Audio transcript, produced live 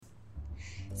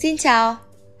Xin chào!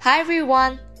 Hi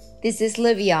everyone! This is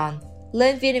Livion,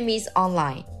 Learn Vietnamese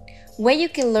Online, where you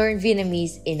can learn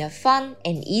Vietnamese in a fun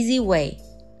and easy way.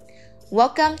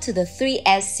 Welcome to the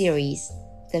 3S series,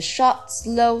 the short,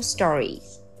 slow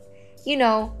stories. You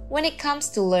know, when it comes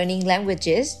to learning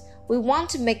languages, we want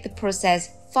to make the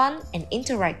process fun and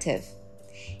interactive.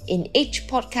 In each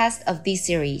podcast of this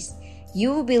series,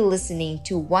 you will be listening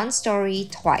to one story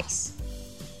twice.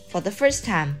 For the first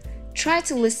time, try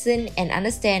to listen and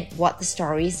understand what the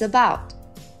story is about.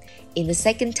 In the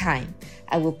second time,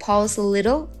 I will pause a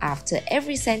little after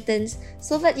every sentence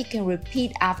so that you can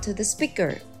repeat after the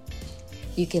speaker.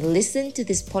 You can listen to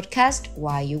this podcast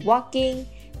while you're walking,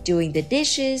 doing the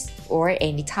dishes, or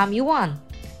anytime you want.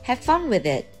 Have fun with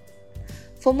it.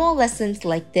 For more lessons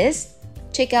like this,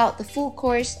 check out the full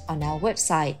course on our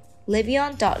website,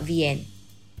 levion.vn.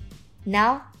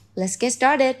 Now, let's get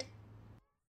started.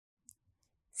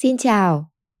 Xin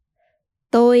chào,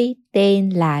 tôi tên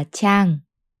là Trang.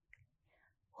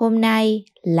 Hôm nay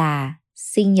là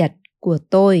sinh nhật của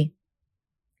tôi.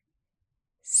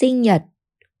 Sinh nhật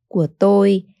của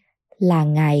tôi là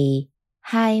ngày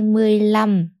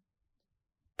 25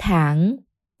 tháng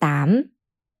 8.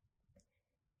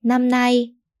 Năm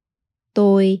nay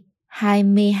tôi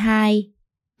 22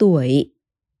 tuổi.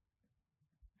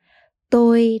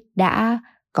 Tôi đã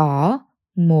có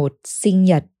một sinh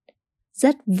nhật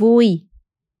rất vui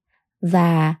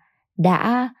và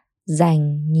đã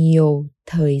dành nhiều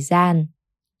thời gian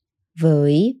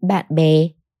với bạn bè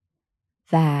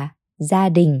và gia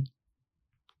đình.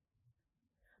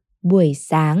 Buổi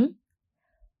sáng,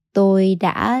 tôi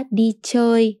đã đi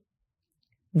chơi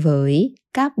với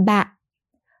các bạn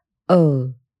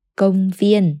ở công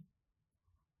viên.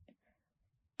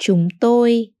 Chúng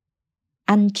tôi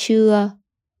ăn trưa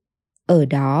ở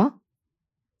đó.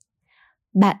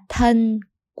 Bạn thân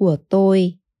của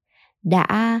tôi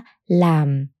đã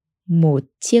làm một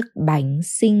chiếc bánh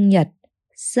sinh nhật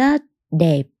rất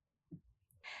đẹp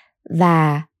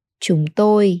và chúng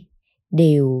tôi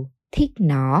đều thích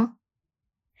nó.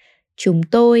 Chúng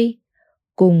tôi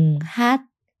cùng hát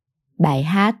bài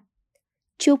hát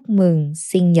chúc mừng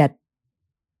sinh nhật.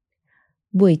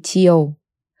 Buổi chiều,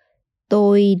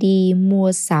 tôi đi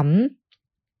mua sắm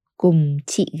cùng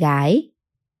chị gái.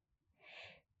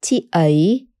 Chị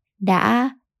ấy đã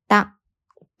tặng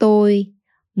tôi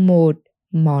một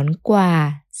món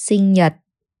quà sinh nhật.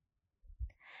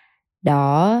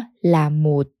 Đó là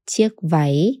một chiếc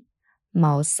váy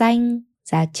màu xanh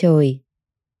da trời,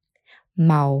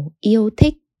 màu yêu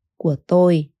thích của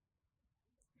tôi.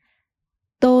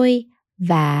 Tôi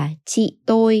và chị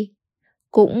tôi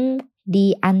cũng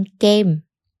đi ăn kem.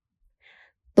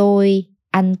 Tôi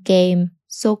ăn kem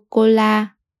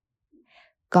sô-cô-la,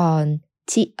 còn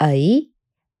chị ấy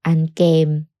ăn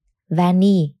kem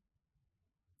vani.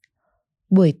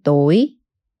 Buổi tối,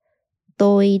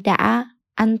 tôi đã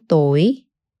ăn tối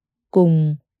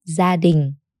cùng gia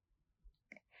đình.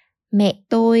 Mẹ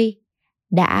tôi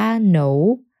đã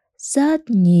nấu rất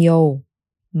nhiều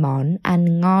món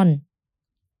ăn ngon.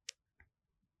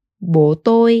 Bố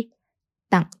tôi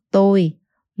tặng tôi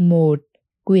một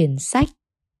quyển sách.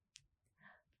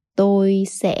 Tôi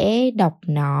sẽ đọc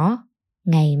nó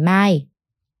ngày mai.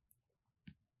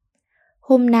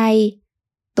 Hôm nay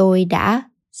tôi đã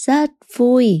rất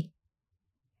vui.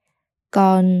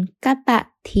 Còn các bạn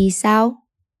thì sao?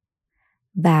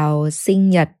 Vào sinh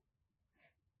nhật,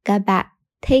 các bạn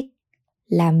thích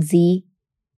làm gì?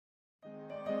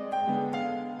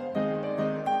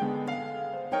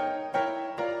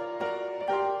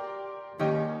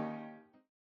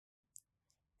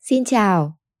 Xin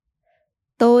chào,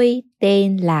 tôi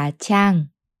tên là Trang.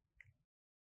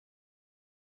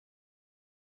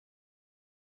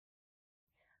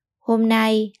 Hôm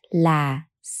nay là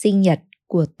sinh nhật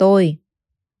của tôi.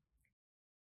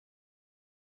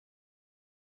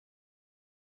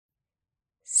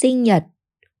 Sinh nhật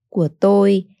của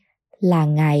tôi là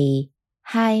ngày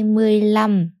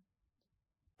 25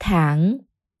 tháng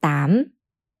 8.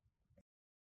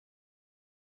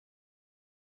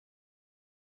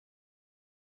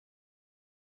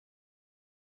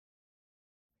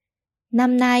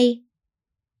 Năm nay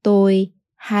tôi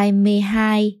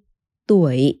 22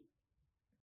 tuổi.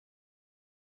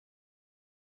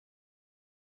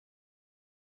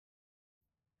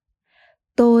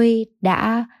 Tôi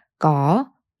đã có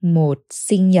một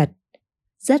sinh nhật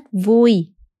rất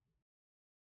vui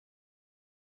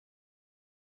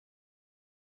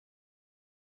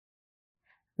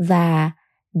và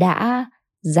đã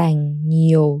dành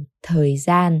nhiều thời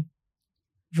gian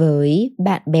với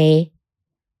bạn bè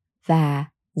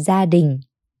và gia đình.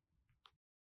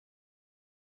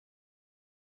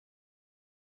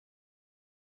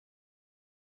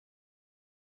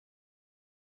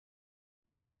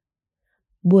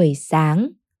 buổi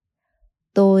sáng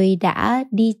tôi đã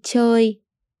đi chơi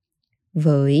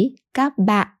với các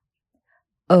bạn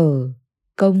ở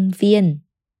công viên.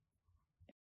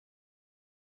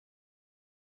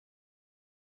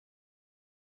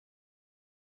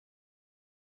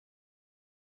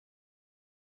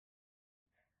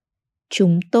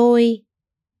 Chúng tôi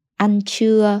ăn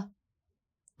trưa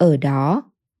ở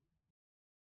đó.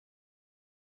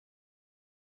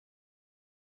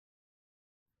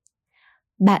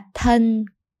 Bạn thân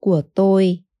của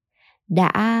tôi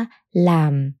đã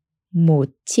làm một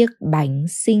chiếc bánh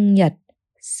sinh nhật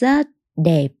rất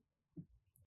đẹp.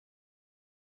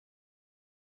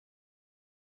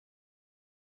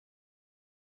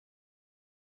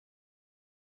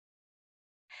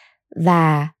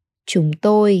 Và chúng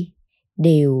tôi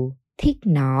đều thích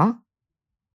nó.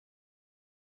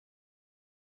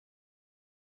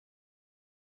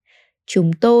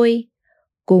 Chúng tôi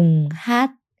cùng hát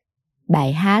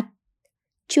bài hát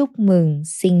chúc mừng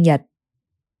sinh nhật.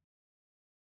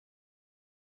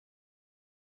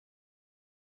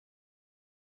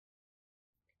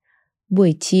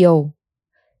 Buổi chiều,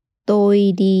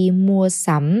 tôi đi mua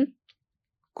sắm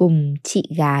cùng chị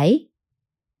gái.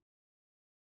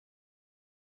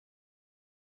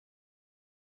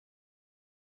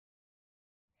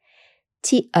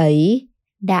 Chị ấy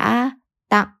đã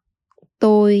tặng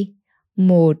tôi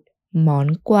một món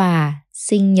quà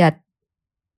sinh nhật.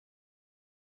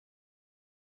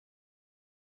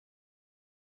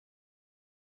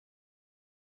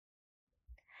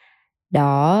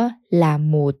 Đó là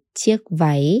một chiếc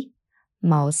váy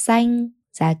màu xanh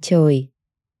da trời.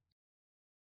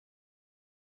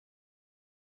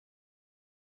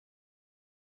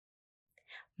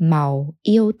 Màu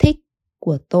yêu thích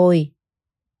của tôi.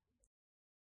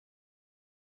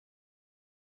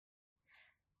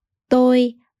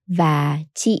 Tôi và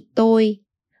chị tôi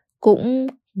cũng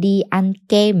đi ăn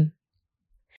kem.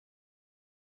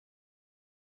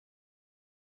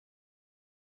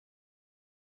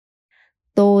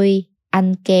 Tôi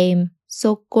ăn kem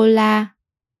sô-cô-la.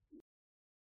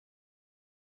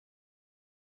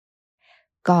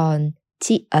 Còn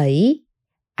chị ấy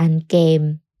ăn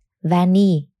kem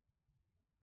vani.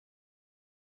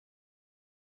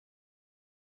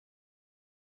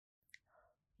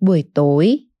 Buổi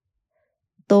tối,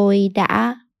 tôi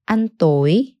đã ăn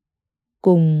tối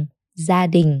cùng gia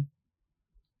đình.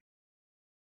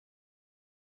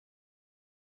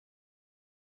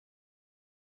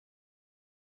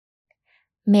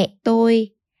 Mẹ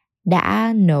tôi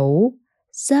đã nấu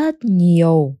rất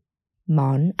nhiều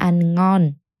món ăn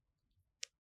ngon.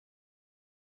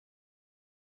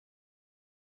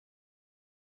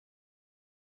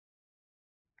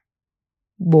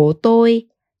 Bố tôi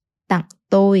tặng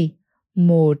tôi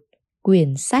một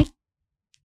quyển sách.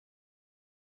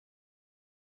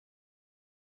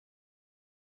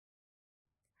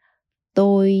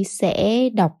 Tôi sẽ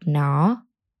đọc nó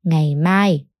ngày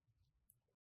mai.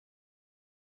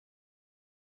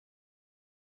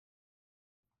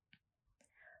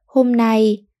 Hôm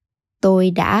nay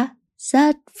tôi đã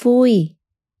rất vui.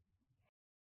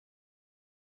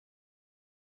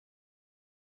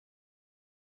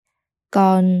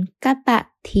 Còn các bạn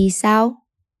thì sao?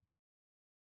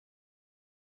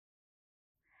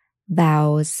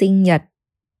 Vào sinh nhật,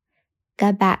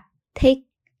 các bạn thích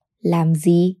làm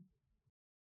gì?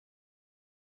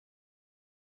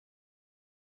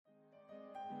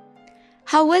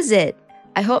 How was it?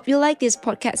 I hope you like this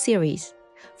podcast series.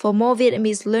 For more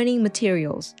Vietnamese learning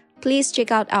materials, please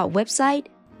check out our website,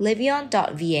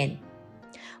 levion.vn.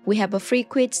 We have a free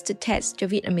quiz to test your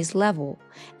Vietnamese level.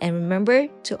 And remember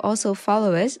to also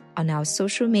follow us on our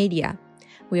social media.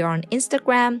 We are on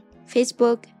Instagram,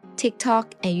 Facebook,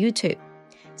 TikTok, and YouTube.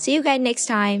 See you guys next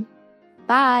time.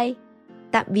 Bye!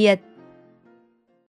 Tạm biệt!